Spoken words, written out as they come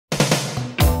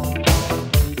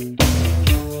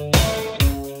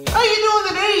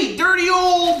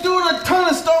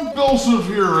BillSiff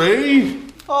here, eh?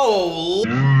 Oh,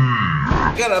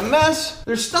 got a mess.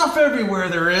 There's stuff everywhere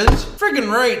there is.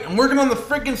 Friggin' right. I'm working on the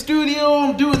friggin' studio.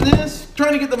 I'm doing this.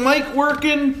 Trying to get the mic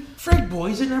working. Frig,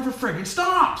 boys, it never friggin'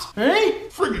 stops. Hey?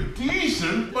 Friggin'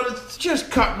 decent. But it's just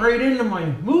cutting right into my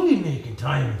movie making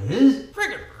time, it is.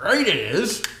 Friggin' right it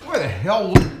is. Why the hell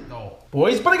would it know?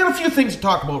 Boys, but I got a few things to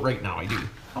talk about right now, I do.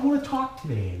 I want to talk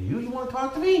today, I do. You want to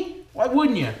talk to me? Why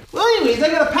wouldn't you? Well, anyways, I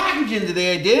got a package in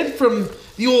today, I did, from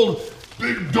the old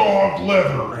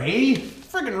BiggDoggLeather. Hey,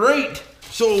 friggin' right.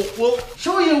 So we'll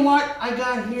show you what I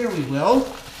got here, we will.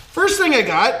 First thing I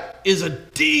got is a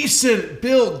decent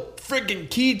build friggin'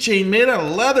 keychain made out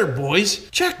of leather, boys.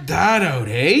 Check that out,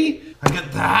 eh? I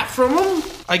got that from them.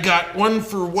 I got one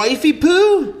for wifey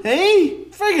poo, hey?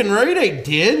 Friggin' right I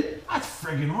did. That's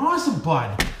friggin' awesome,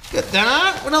 bud. Got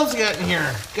that. What else I got in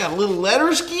here? Got a little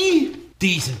letter ski.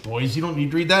 Decent, boys. You don't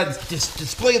need to read that. It's just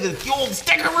display the old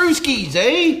stickerooskies,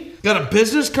 eh? Got a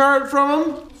business card from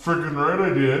them. Friggin' right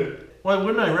I did. Why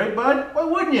wouldn't I, right, bud? Why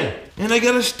wouldn't you? And I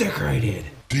got a sticker I did.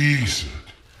 Decent.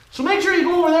 So make sure you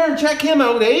go over there and check him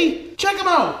out, eh? Check him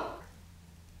out.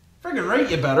 Friggin' right,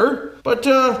 you better. But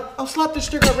I'll slap this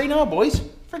sticker up right now, boys.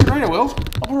 Friggin' right I will.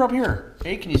 I'll put her up here.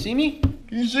 Hey, can you see me?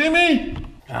 Can you see me?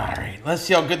 Alright, let's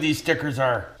see how good these stickers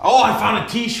are. Oh, I found a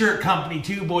t-shirt company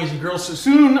too, boys and girls. So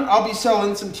soon, I'll be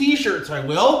selling some t-shirts, I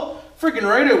will. Friggin'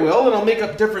 right I will. And I'll make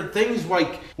up different things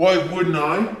like, Why wouldn't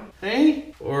I?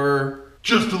 hey? Or,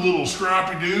 Just a little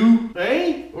scrappy-doo.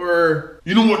 hey? Or,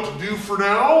 You know what to do for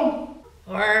now?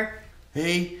 or,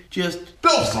 hey, just,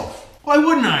 BillSiff. why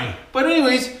wouldn't I? But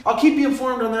anyways, I'll keep you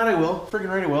informed on that, I will. Friggin'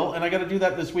 right I will. And I gotta do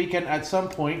that this weekend at some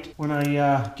point when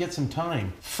I get some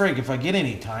time. Frig, if I get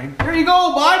any time. There you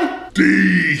go, bud.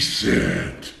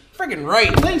 Decent. Friggin'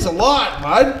 right. Thanks a lot,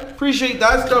 bud. Appreciate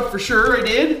that stuff for sure, I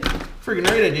did. Friggin'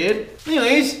 right I did.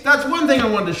 Anyways, that's one thing I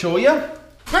wanted to show you.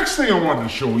 Next thing I wanted to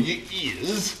show you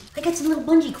is... I got some little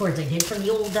bungee cords I did for the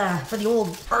old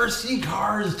RC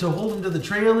cars to hold them to the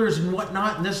trailers and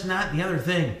whatnot, and this and that and the other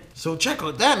thing. So check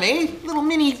out them, eh? Little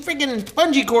mini friggin'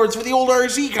 bungee cords for the old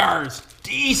RC cars.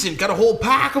 Decent. Got a whole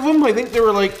pack of them. I think they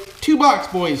were like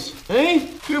 $2, boys. Eh?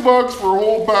 $2 for a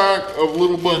whole pack of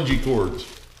little bungee cords.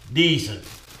 Decent.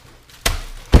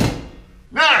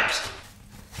 Next!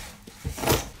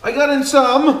 I got in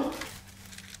some.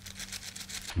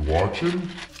 You watching?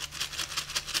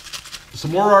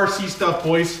 Some more RC stuff,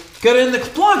 boys. Got in the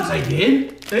plugs, I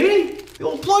did. Eh? The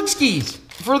old plug skis.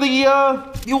 For the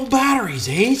old batteries,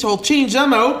 eh? So I'll change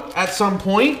them out at some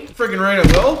point. Friggin' right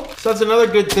I will. So that's another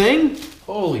good thing.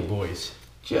 Holy boys.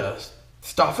 Just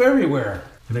stuff everywhere.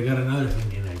 And I got another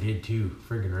thing in I did too.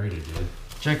 Friggin' right I did.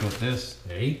 Check out this,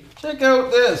 eh? Check out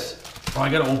this. Oh,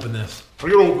 I gotta open this. I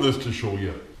gotta open this to show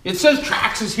you. It says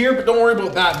Traxxas here, but don't worry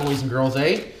about that, boys and girls,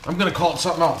 eh? I'm gonna call it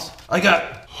something else. I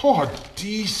got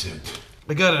Decent.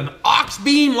 an aux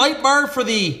beam light bar for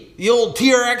the old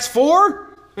TRX4,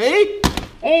 eh?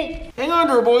 Oh, Hang on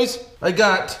to her, boys. I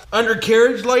got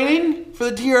undercarriage lighting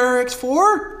for the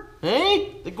TRX4, eh?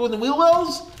 That go in the wheel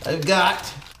wells. I've got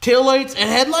taillights and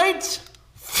headlights.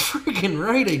 Freaking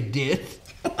right I did.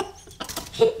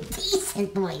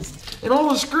 decent boys. And all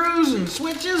the screws and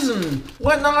switches and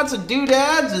whatnots and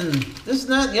doodads and this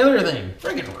and that and the other thing.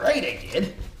 Freaking right I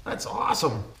did. That's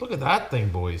awesome. Look at that thing,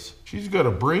 boys. she's got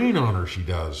a brain on her, she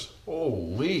does.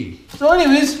 Holy. So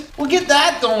anyways, we'll get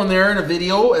that going there in a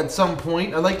video at some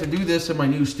point. I'd like to do this in my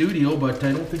new studio, but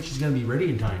I don't think she's gonna be ready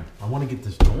in time. I wanna get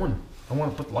this going. I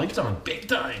wanna put lights on big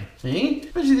time. See?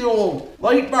 Especially the old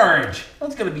light barge.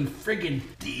 That's gonna be friggin'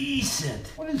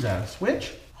 decent. What is that, a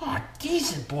switch? Oh,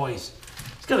 decent, boys.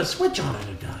 It's got a switch on it,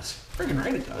 it does. Friggin'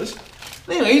 right it does.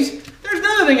 Anyways, there's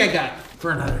another thing I got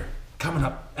for another coming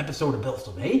up episode of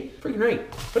BillSiff, eh? Freaking right.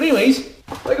 But anyways,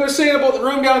 like I was saying about the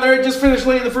room down there, I just finished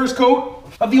laying the first coat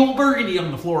of the old burgundy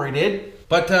on the floor, I did.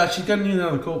 But she's gonna need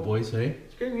another coat, boys, eh?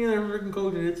 She's gonna need another freaking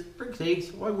coat in it. Frick's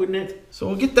sakes, why wouldn't it? So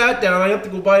we'll get that down. I have to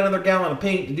go buy another gallon of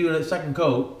paint to do a second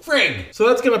coat. Frig! So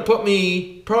that's gonna put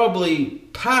me probably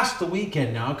past the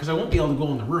weekend now, because I won't be able to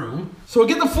go in the room. So I'll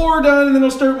get the floor done, and then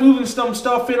I'll start moving some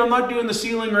stuff in. I'm not doing the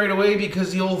ceiling right away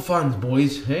because the old funds,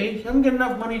 boys, hey? Haven't got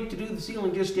enough money to do the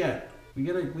ceiling just yet. We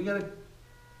gotta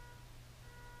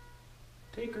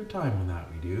take our time on that,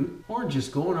 we do. Orange is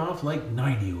going off like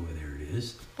 90 over there it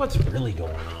is. What's really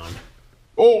going on?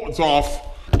 Oh, it's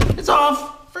off. It's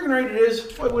off. Friggin' right it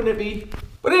is. Why wouldn't it be?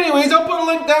 But anyways, I'll put a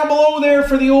link down below there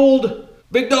for the old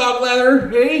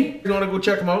BiggDoggLeather, hey? If you wanna go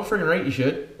check them out, friggin' right you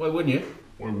should. Why wouldn't you?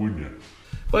 Why wouldn't you?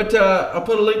 But I'll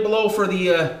put a link below for the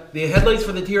headlights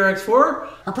for the TRX4.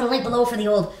 I'll put a link below for the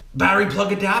old Battery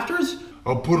plug adapters.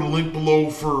 I'll put a link below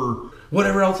for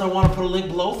Whatever else I want to put a link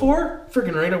below for.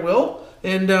 Friggin' right I will.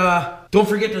 And don't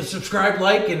forget to subscribe,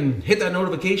 like, and hit that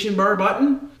notification bar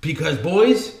button. Because,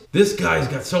 boys, this guy's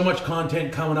got so much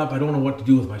content coming up, I don't know what to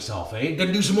do with myself, eh?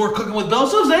 Gonna do some more cooking with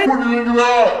BillSiff, eh? What do you think of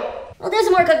that? We'll do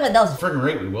some more cooking with BillSiff. Friggin'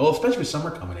 right we will, especially with summer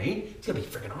coming, eh? It's gonna be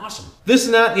friggin' awesome. This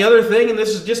and that and the other thing, and this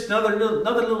is just another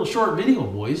little short video,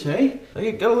 boys, hey? I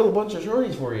got a little bunch of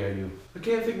shorties for you, I do. I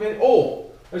can't think of any.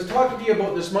 Oh, I was talking to you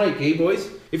about this mic, eh, boys?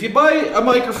 If you buy a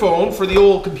microphone for the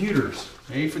old computers,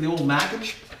 eh, for the old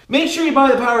Macintosh, make sure you buy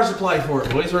the power supply for it,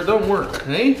 boys, or it don't work,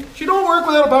 eh? She don't work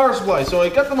without a power supply, so I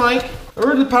got the mic, I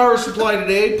ordered the power supply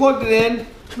today, plugged it in.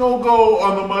 No go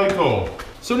on the Michael.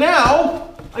 So now,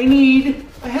 I need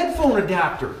a headphone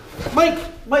adapter. Mic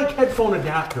headphone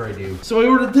adapter I do. So I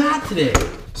ordered that today.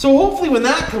 So hopefully when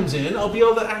that comes in, I'll be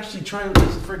able to actually try out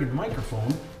this friggin'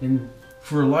 microphone and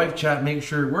for a live chat make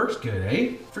sure it works good,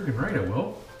 eh? Friggin' right I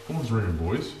will. Phone's ringing,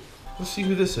 boys. Let's see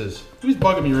who this is. Who's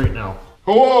bugging me right now?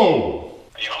 Hello.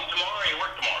 Are you home tomorrow or you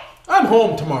work tomorrow? I'm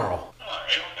home tomorrow.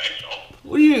 Alright, okay, so.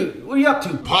 What are you up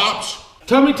to? Pops.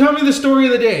 Tell me the story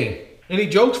of the day. Any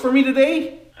jokes for me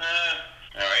today?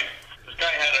 Alright. This guy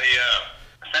had a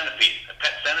centipede, a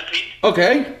pet centipede.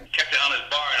 Okay. Kept it on his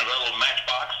bar in a little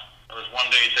matchbox. There was one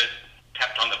day he said,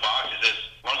 tapped on the box, he says,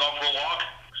 wanna go for a walk?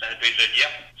 Centipede said,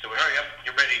 yep. So we hurry up,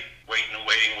 you're ready. Waiting and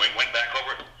waiting, went back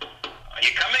over. Are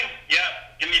you coming? Yeah,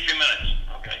 give me a few minutes.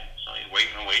 Okay, so he's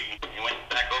waiting and waiting. He went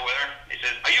back over there. He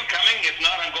says, are you coming? If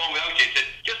not, I'm going without you. He said,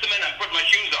 just a minute, I'm putting my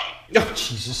shoes on. Oh,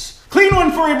 Jesus. Clean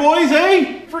one for you, boys,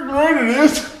 eh? Friggin' right it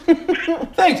is.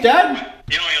 Thanks, Dad.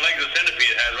 You know you like the centipede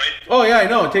it has, right? Oh yeah, I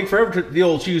know. It takes forever to the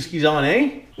old shoe skis on,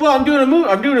 eh? Well, I'm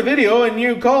doing a video, and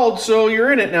you called, so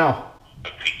you're in it now.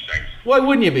 For Pete's sake. Why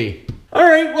wouldn't you be? All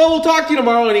right. Well, we'll talk to you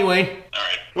tomorrow anyway.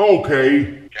 Alright,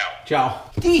 Okay. ciao.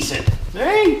 Ciao. Decent,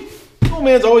 eh? Old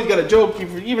man's always got a joke,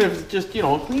 even if it's just, you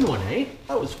know, a clean one, eh?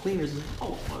 That was clean as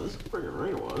hell it was. Friggin'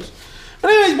 right it was.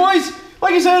 But anyways, boys,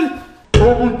 like I said,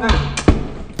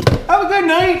 have a good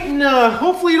night, and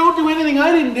hopefully you don't do anything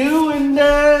I didn't do, and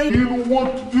You know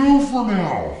what to do for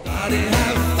now.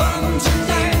 Have fun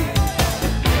tonight.